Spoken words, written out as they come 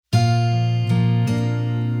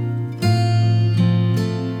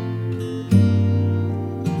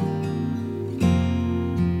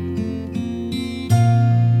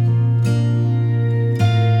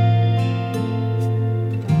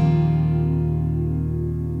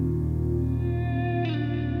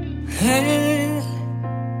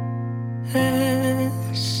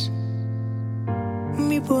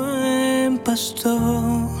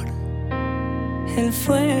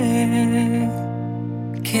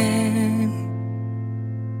quien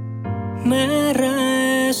me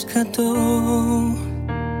rescató.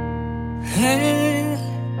 Él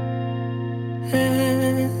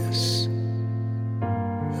es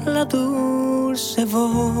la dulce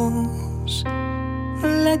voz,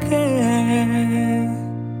 la que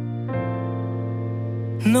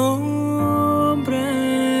nombre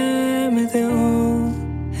me dio.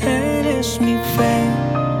 Él es mi fe,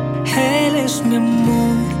 Él es mi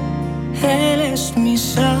amor, Él es mi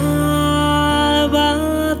Salvador.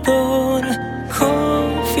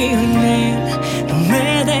 Confío en Él, no me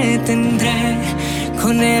detendré,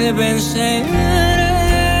 con Él venceré.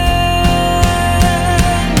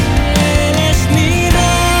 Él es mi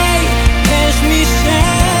Rey, es mi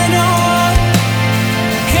Señor,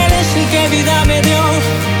 Él es el que vida me dio.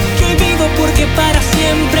 Yo hoy vivo porque para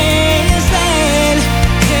siempre es Él.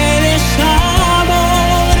 Él es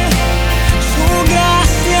amor, su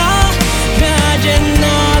gracia me ha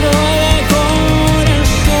llenado de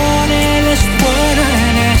corazón. Él es bueno,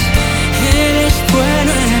 Él es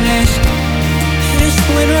bueno, Él es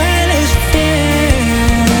bueno, Él es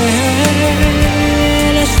fiel.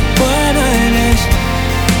 Él es bueno, Él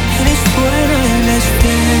es bueno, Él es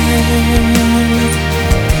fiel.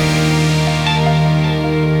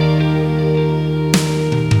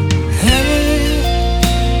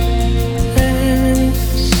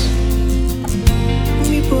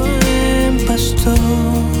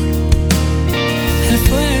 Él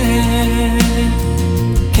fue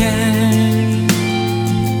quien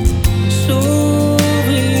su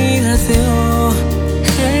vida dio.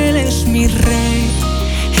 Él es mi Rey,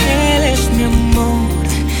 Él es mi amor,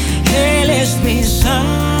 Él es mi Salvador.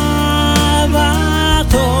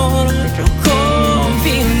 Yo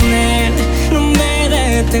confío en Él, no me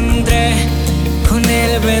detendré, con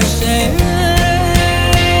Él venceré.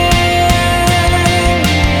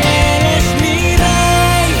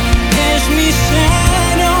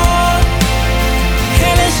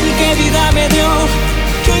 Vida me dio,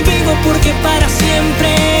 yo hoy vivo porque para siempre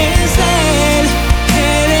es Él.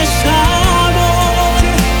 Él es amor,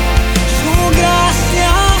 su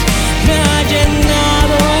gracia me ha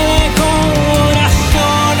llenado de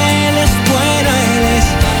corazón. Él es bueno, Él es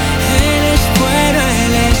bueno,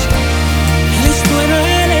 Él es bueno,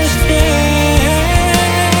 Él es fiel.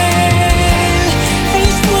 Él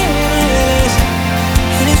es bueno, Él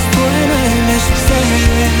es bueno, Él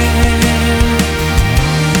es fiel.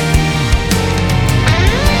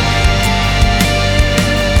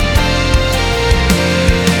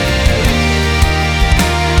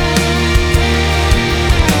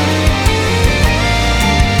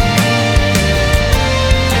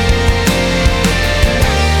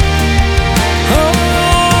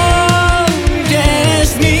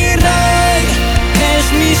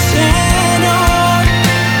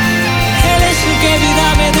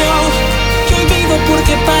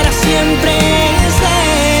 Porque para siempre es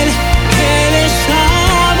Él. Él es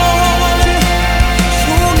amor,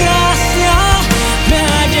 su gracia me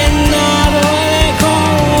ha llenado de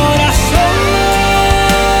corazón.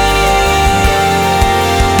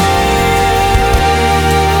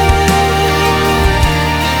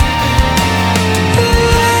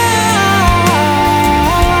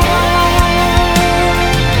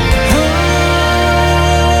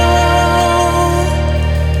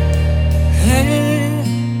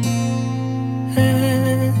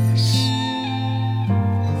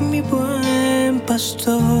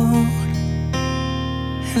 Pastor,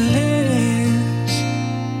 Él es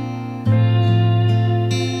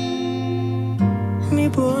mi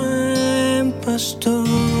buen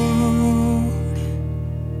pastor.